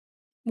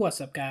What's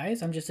up,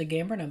 guys? I'm just a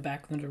gamer and I'm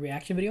back with another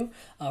reaction video.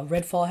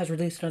 Redfall has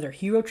released another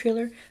hero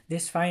trailer,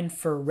 this time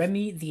for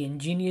Remi, the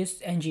Ingenious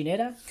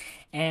Ingeniera.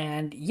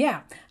 And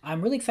yeah,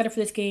 I'm really excited for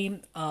this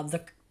game.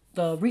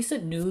 The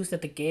recent news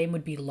that the game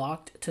would be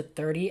locked to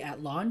 30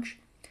 at launch,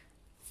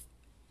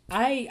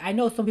 I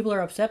know some people are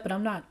upset, but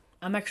I'm not.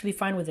 I'm actually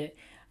fine with it.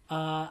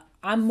 I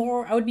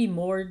would be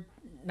more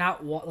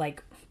not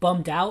like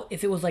bummed out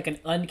if it was like an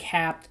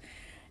uncapped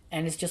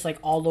and it's just like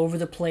all over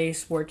the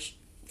place, which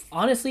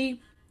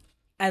honestly,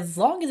 as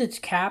long as it's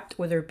capped,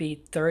 whether it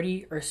be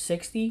 30 or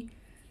 60,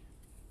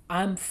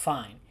 I'm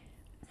fine.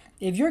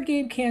 If your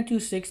game can't do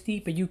 60,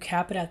 but you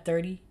cap it at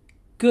 30,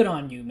 good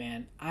on you,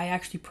 man. I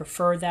actually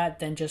prefer that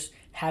than just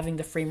having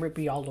the frame rate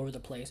be all over the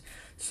place.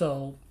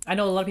 So I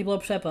know a lot of people are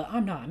upset, but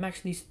I'm not.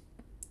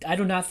 I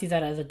do not see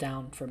that as a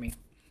down for me.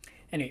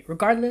 Anyway,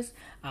 regardless,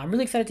 I'm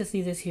really excited to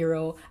see this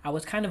hero. I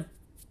was kind of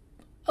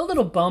a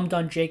little bummed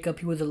on Jacob.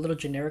 He was a little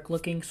generic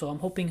looking, so I'm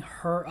hoping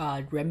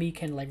Remi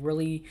can like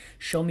really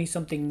show me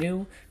something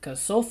new,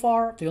 because so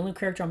far the only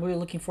character I'm really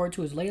looking forward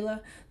to is Layla.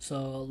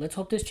 So let's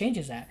hope this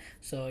changes that.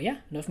 So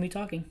yeah, enough of me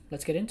talking,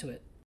 let's get into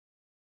it.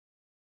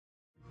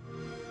 Do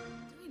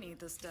we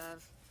need this,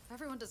 Dev?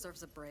 Everyone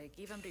deserves a break,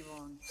 even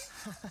Bivon.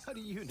 How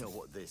do you know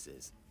what this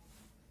is?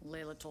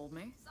 Layla told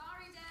me.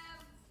 Sorry,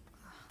 Dev.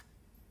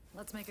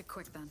 Let's make it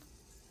quick then.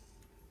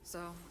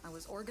 So, I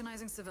was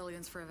organizing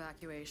civilians for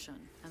evacuation,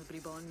 and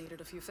Bribon needed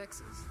a few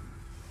fixes.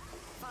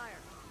 Fire.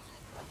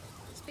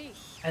 Speak.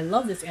 I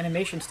love this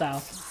animation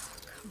style.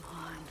 Come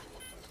on.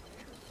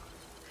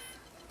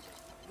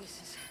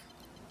 This is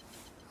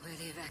where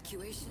the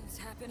evacuation's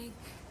happening.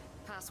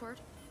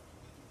 Password?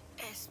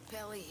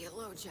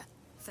 Espelioja.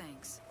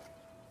 Thanks.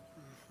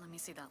 Let me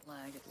see that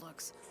leg. It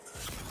looks...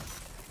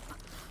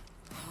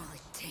 All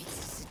it takes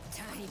is a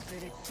tiny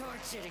bit of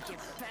torture to get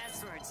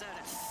passwords out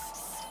of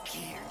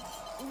scared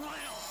little.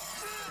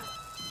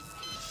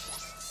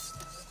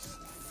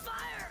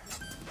 Fire!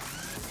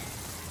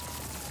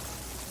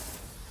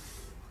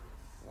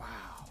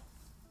 Wow.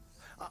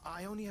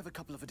 I only have a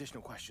couple of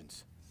additional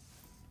questions.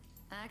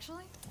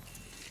 Actually,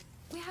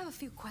 we have a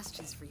few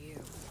questions for you.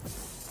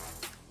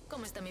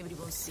 ¿Cómo está mi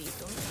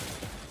briboncito?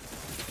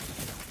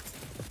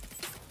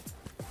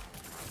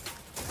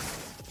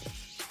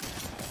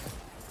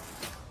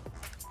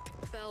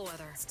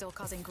 Bellwether, still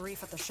causing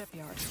grief at the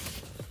shipyard.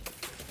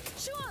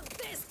 Chew on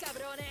this,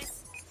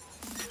 cabrones!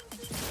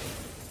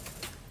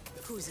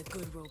 Who's a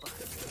good robot?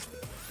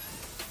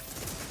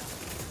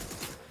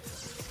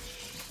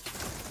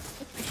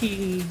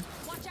 She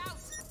Watch out!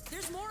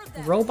 There's more of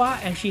them!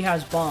 robot and she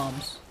has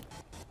bombs.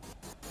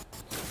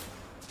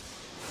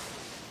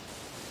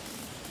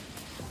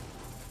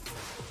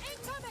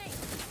 Incoming!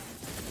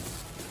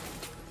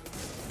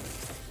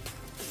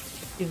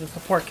 She's a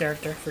support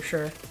character for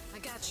sure. I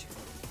got you.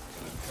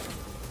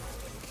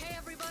 Okay,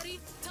 everybody,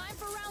 time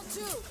for round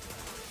 2!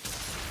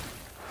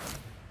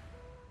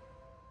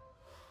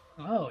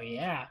 Oh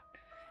yeah,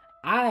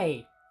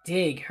 I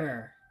dig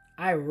her.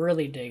 I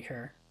really dig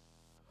her.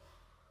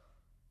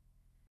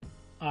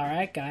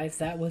 Alright guys,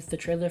 that was the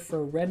trailer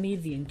for Remi,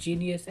 the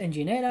Ingenious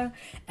Ingeniera,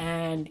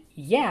 and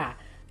yeah,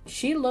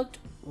 she looked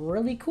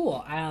really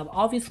cool.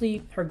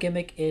 Obviously her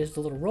gimmick is the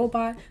little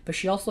robot, but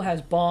she also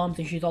has bombs,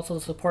 and she's also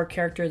the support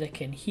character that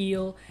can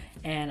heal,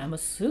 and I'm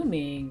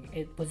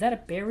assuming, was that a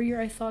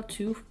barrier I saw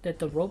too that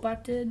the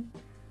robot did?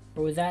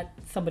 Or was that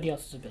somebody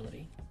else's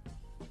ability?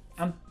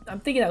 I'm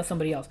thinking that was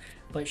somebody else,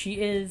 but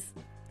she is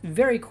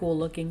very cool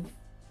looking.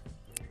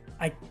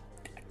 I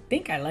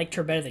think I liked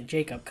her better than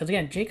Jacob, because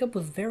again, Jacob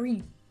was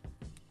very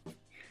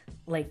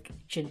like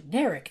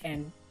generic,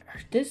 and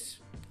this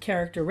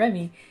character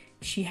Remi,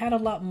 she had a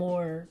lot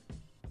more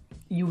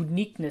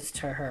uniqueness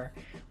to her,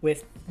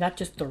 with not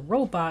just the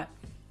robot,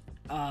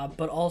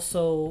 but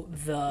also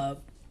the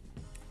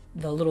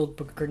little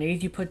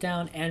grenades you put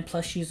down, and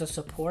plus she's a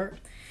support.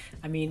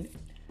 I mean,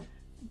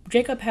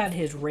 Jacob had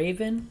his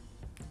Raven,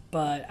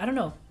 but I don't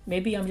know,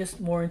 maybe I'm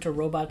just more into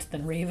robots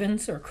than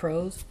ravens or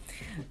crows,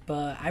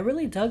 but I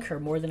really dug her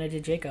more than I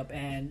did Jacob,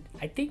 and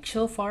I think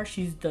so far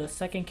she's the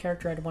second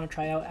character I'd want to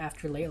try out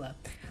after Layla.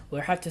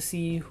 We'll have to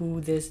see who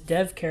this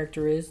Dev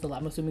character is.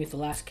 I'm assuming it's the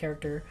last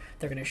character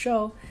they're going to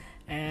show,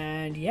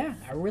 and yeah,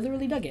 I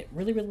really dug it.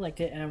 Really liked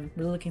it, and I'm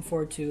really looking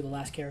forward to the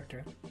last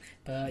character.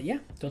 But yeah,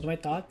 those are my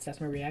thoughts.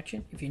 That's my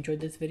reaction. If you enjoyed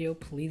this video,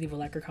 please leave a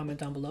like or comment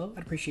down below.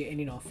 I'd appreciate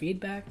any and all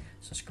feedback.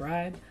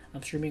 Subscribe.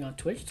 I'm streaming on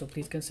Twitch, so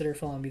please consider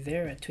following me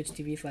there at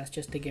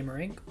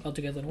twitch.tv/JustAGamerInc, all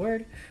together in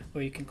word,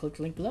 or you can click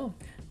the link below.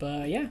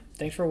 But yeah,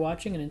 thanks for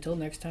watching, and until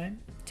next time,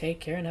 take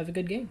care and have a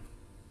good game.